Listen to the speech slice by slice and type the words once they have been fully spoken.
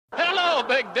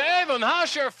Hello, Big Dave, and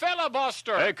how's your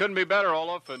filibuster? Hey, couldn't be better,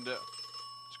 Olaf. And what's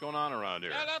going on around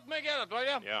here? Yeah, let me get it, will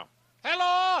you? Yeah.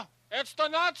 Hello, it's the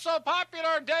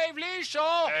not-so-popular Dave Lee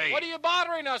Show. Hey. What are you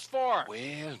bothering us for?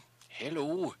 Well,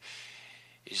 hello.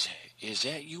 Is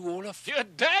that you, Olaf? You're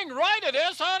dang right it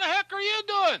is. How the heck are you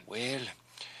doing? Well,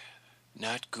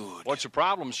 not good. What's the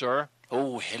problem, sir?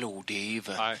 Oh, hello, Dave.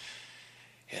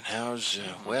 And how's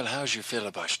your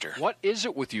filibuster? What is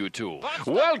it with you two? What's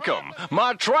the Welcome, problem?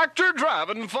 my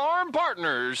tractor-driving farm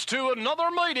partners, to another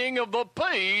meeting of the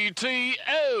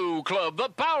PTO Club, the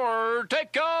Power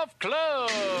Takeoff Club.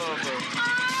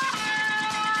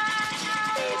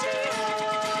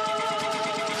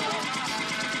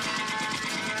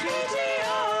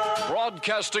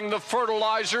 Broadcasting the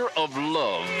fertilizer of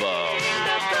love.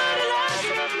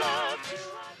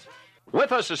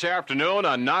 With us this afternoon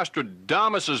on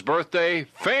Nostradamus' birthday,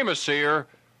 famous here,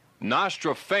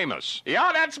 Nostrafamous.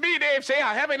 Yeah, that's me, Dave. Say,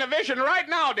 I'm having a vision right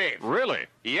now, Dave. Really?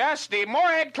 Yes, the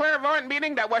Moorhead Clairvoyant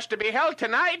meeting that was to be held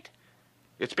tonight,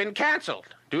 it's been canceled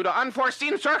due to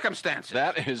unforeseen circumstances.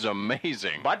 That is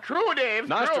amazing. But true, Dave,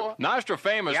 true.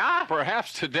 Nostrafamous, Yeah?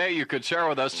 perhaps today you could share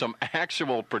with us some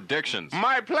actual predictions.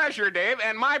 My pleasure, Dave,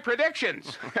 and my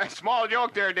predictions. Small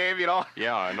joke there, Dave, you know.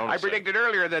 Yeah, I noticed I predicted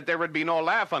earlier that there would be no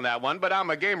laugh on that one, but I'm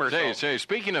a gamer, so. Say,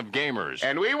 speaking of gamers.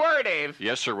 And we were, Dave.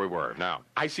 Yes, sir, we were. Now.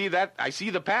 I see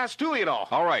the past, too, you know.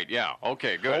 All right, yeah,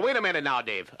 okay, good. Well, wait a minute now,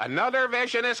 Dave. Another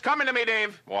vision is coming to me,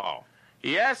 Dave. Wow.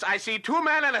 Yes, I see two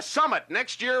men at a summit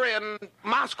next year in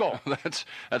Moscow.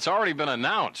 That's already been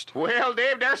announced. Well,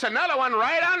 Dave, there's another one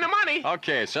right on the money.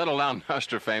 Okay, settle down,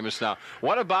 Nostrafamous. Now,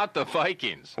 what about the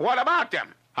Vikings? What about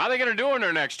them? How are they going to do in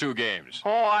their next two games?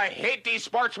 Oh, I hate these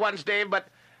sports ones, Dave, but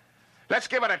let's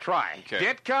give it a try. Okay.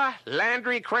 Ditka,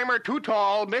 Landry, Kramer, too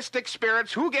tall, Mystic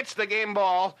Spirits, who gets the game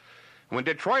ball? When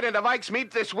Detroit and the Vikes meet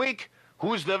this week,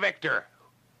 who's the victor?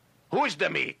 Who's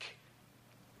the meek?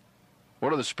 What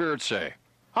do the spirits say?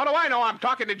 How do I know? I'm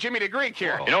talking to Jimmy the Greek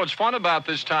here. Whoa. You know, what's fun about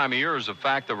this time of year is the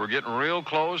fact that we're getting real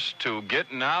close to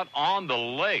getting out on the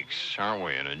lakes, aren't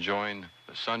we? And enjoying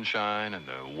the sunshine and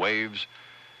the waves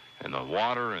and the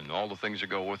water and all the things that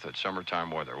go with it,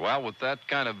 summertime weather. Well, with that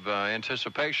kind of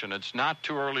anticipation, it's not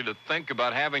too early to think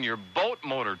about having your boat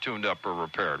motor tuned up or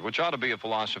repaired, which ought to be a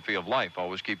philosophy of life.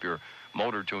 Always keep your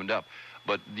motor tuned up.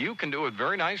 But you can do it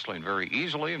very nicely and very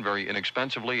easily and very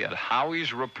inexpensively at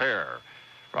Howie's Repair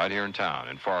right here in town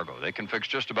in Fargo. They can fix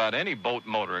just about any boat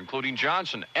motor, including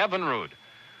Johnson, Evinrude,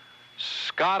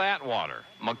 Scott Atwater,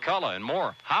 McCullough, and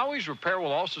more. Howie's Repair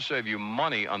will also save you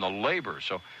money on the labor.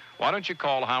 So why don't you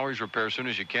call Howie's Repair as soon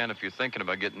as you can if you're thinking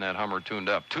about getting that Hummer tuned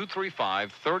up.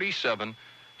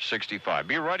 235-3765.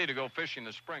 Be ready to go fishing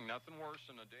this spring. Nothing worse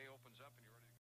than a day open.